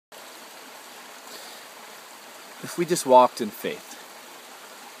if we just walked in faith?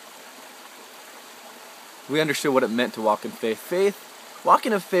 We understood what it meant to walk in faith.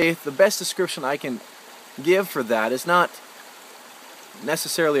 Walking in faith, the best description I can give for that is not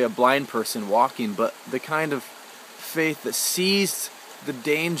necessarily a blind person walking, but the kind of faith that sees the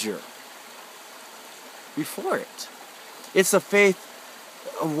danger before it. It's a faith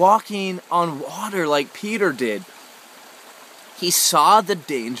walking on water like Peter did. He saw the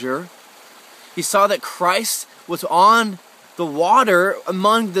danger. He saw that Christ was on the water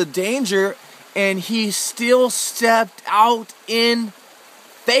among the danger, and he still stepped out in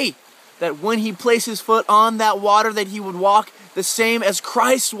faith. That when he placed his foot on that water, that he would walk the same as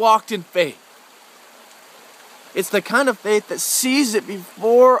Christ walked in faith. It's the kind of faith that sees it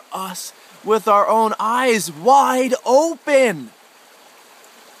before us with our own eyes wide open.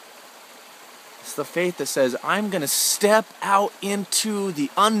 It's the faith that says, I'm going to step out into the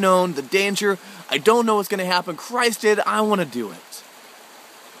unknown, the danger. I don't know what's going to happen. Christ did. I want to do it.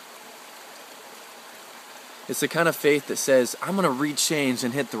 It's the kind of faith that says, I'm going to rechange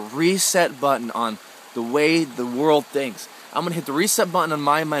and hit the reset button on the way the world thinks. I'm going to hit the reset button on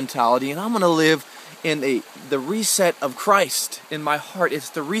my mentality, and I'm going to live in the reset of Christ in my heart. It's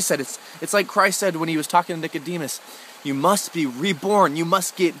the reset. It's like Christ said when he was talking to Nicodemus, you must be reborn. You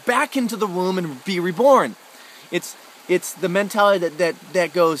must get back into the womb and be reborn. It's the mentality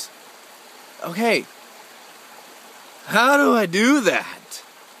that goes, okay, how do I do that?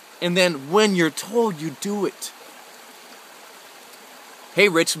 And then when you're told, you do it. Hey,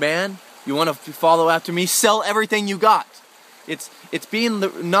 rich man, you want to follow after me? Sell everything you got. It's being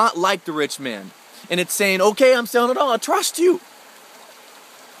not like the rich man. And it's saying, okay, I'm selling it all. I trust you.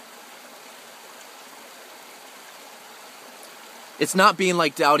 It's not being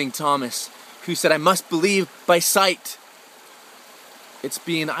like doubting Thomas, who said, I must believe by sight. It's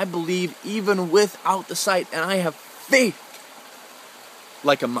being, I believe even without the sight, and I have faith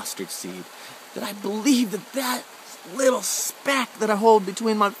like a mustard seed. That I believe that little speck that I hold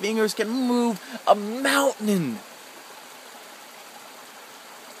between my fingers can move a mountain.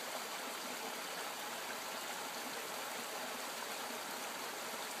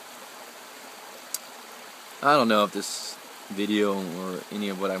 I don't know if this video or any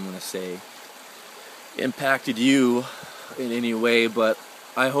of what I'm going to say impacted you in any way, but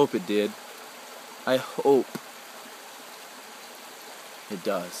I hope it did. I hope it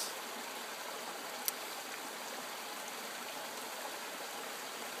does.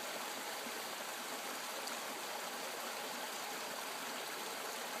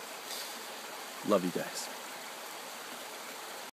 Love you guys.